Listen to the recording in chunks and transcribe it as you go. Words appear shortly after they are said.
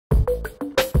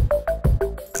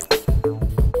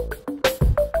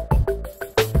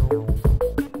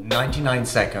99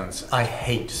 seconds. I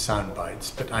hate sound bites,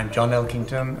 but I'm John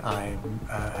Elkington. I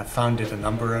have founded a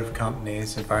number of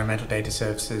companies, environmental data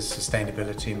services,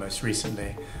 sustainability, most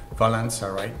recently Volans. I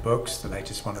write books. The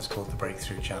latest one is called The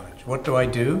Breakthrough Challenge. What do?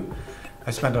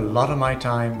 I spend a lot of my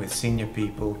time with senior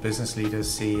people, business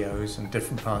leaders, CEOs in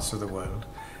different parts of the world,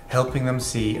 helping them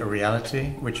see a reality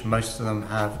which most of them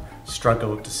have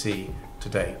struggled to see to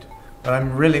date. But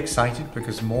I'm really excited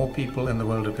because more people in the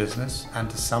world of business, and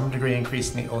to some degree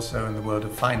increasingly also in the world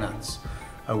of finance,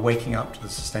 are waking up to the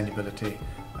sustainability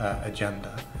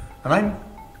agenda. And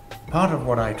part of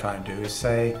what I try and do is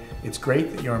say it's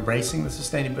great that you're embracing the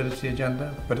sustainability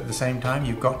agenda, but at the same time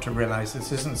you've got to realize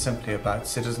this isn't simply about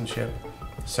citizenship,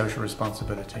 social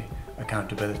responsibility,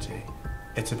 accountability.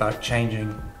 It's about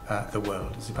changing the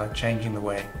world. It's about changing the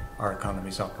way our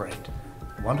economies operate.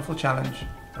 A wonderful challenge,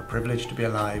 a privilege to be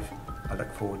alive. I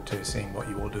look forward to seeing what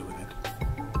you all do with it.